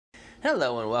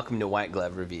Hello and welcome to White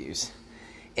Glove Reviews.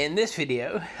 In this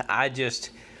video, I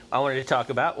wanted to talk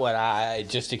about what I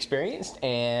just experienced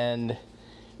and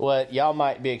what y'all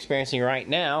might be experiencing right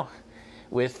now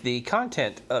with the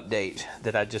content update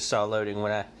that I just saw loading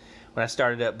when I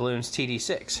started up Bloons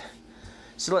TD6.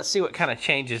 So let's see what kind of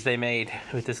changes they made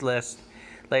with this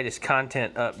latest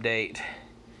content update.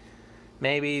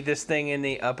 Maybe this thing in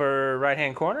the upper right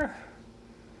hand corner?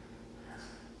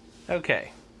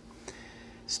 Okay.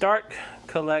 Start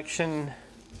collection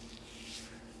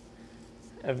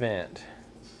event.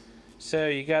 So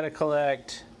you got to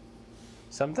collect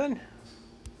something?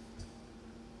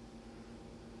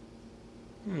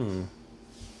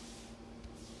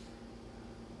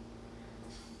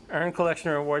 Earn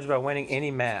collection rewards by winning any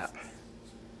map.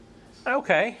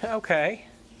 Okay.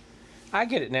 I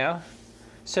get it now.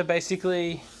 So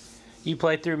basically, you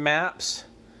play through maps,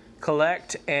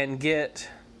 collect, and get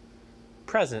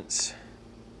presents.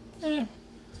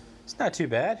 It's not too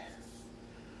bad.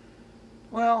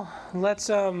 Well, let's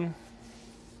try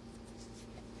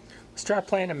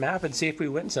playing a map and see if we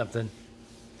win something.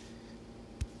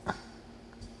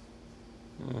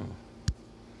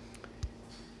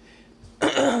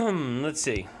 Let's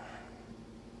see.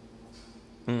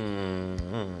 I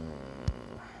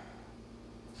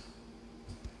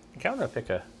kind of want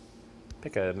to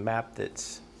pick a map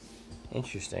that's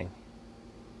interesting.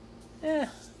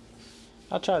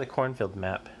 I'll try the cornfield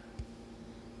map.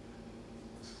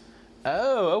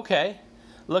 Oh, okay.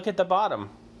 Look at the bottom.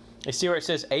 You see where it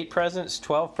says 8 presents,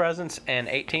 12 presents, and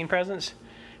 18 presents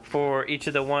for each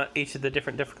of the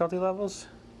different difficulty levels.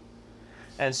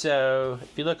 And so,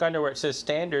 if you look under where it says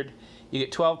standard, you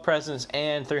get 12 presents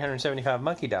and 375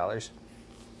 monkey dollars.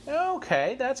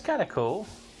 Okay, that's kind of cool.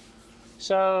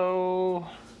 So,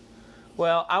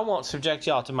 well, I won't subject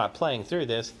y'all to my playing through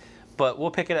this, but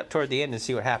we'll pick it up toward the end and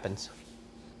see what happens.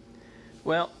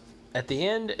 Well, at the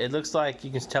end, it looks like you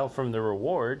can tell from the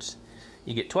rewards,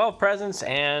 you get 12 presents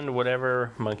and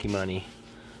whatever monkey money.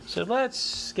 So let's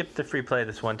skip the free play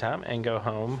this one time and go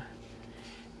home.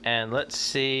 And let's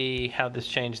see how this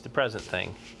changed the present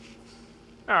thing.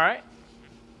 Alright.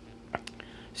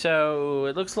 So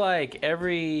it looks like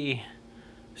every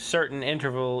certain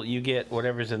interval you get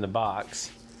whatever's in the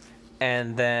box.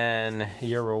 And then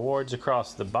your rewards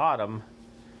across the bottom.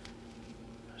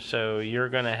 So you're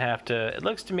going to have to, it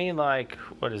looks to me like,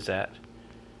 what is that?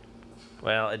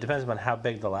 Well, it depends on how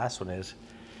big the last one is.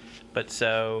 But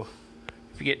so,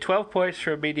 if you get 12 points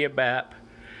for a medium map,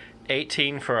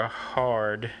 18 for a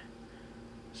hard.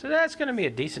 So that's going to be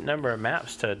a decent number of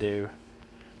maps to do.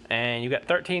 And you've got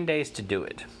 13 days to do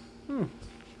it. So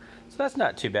that's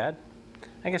not too bad.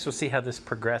 I guess we'll see how this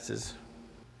progresses.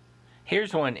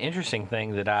 Here's one interesting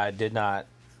thing that I did not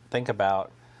think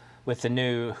about with the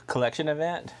new collection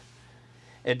event.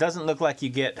 It doesn't look like you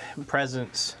get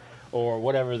presents or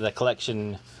whatever the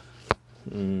collection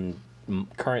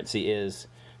currency is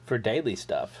for daily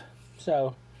stuff.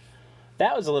 So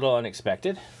that was a little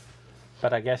unexpected,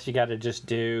 but I guess you got to just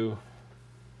do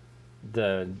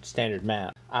the standard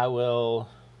map. I will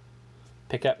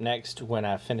pick up next when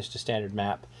I finish the standard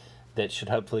map that should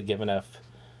hopefully give enough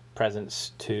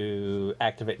presents to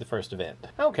activate the first event.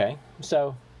 Okay,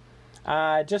 so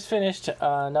I just finished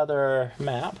another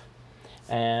map,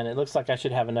 and it looks like I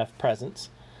should have enough presents.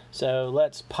 So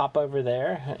let's pop over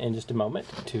there in just a moment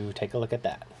to take a look at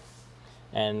that.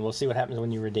 And we'll see what happens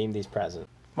when you redeem these presents.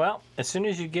 Well, as soon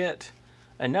as you get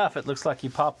enough, it looks like you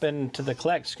pop into the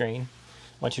collect screen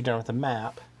once you're done with the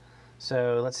map.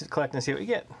 So let's hit collect and see what we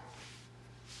get.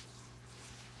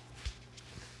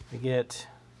 We get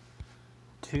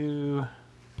 2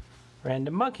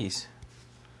 random monkeys.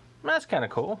 That's kind of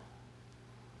cool.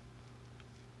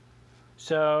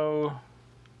 So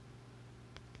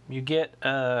you get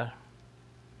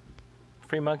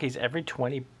free monkeys every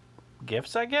 20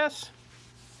 gifts, I guess?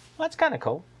 Well, that's kind of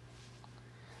cool.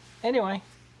 Anyway,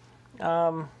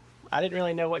 I didn't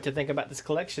really know what to think about this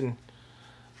collection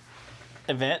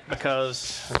event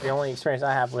because the only experience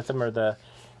I have with them are the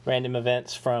random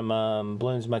events from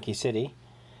Bloons Monkey City.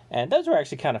 And those were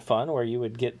actually kind of fun, where you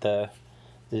would get the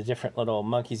different little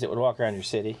monkeys that would walk around your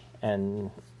city. And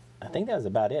I think that was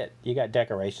about it. You got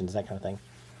decorations, that kind of thing.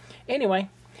 Anyway,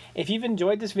 if you've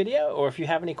enjoyed this video, or if you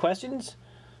have any questions,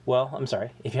 well, I'm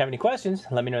sorry. If you have any questions,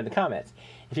 let me know in the comments.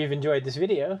 If you've enjoyed this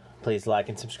video, please like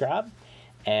and subscribe.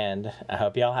 And I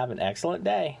hope y'all have an excellent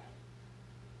day.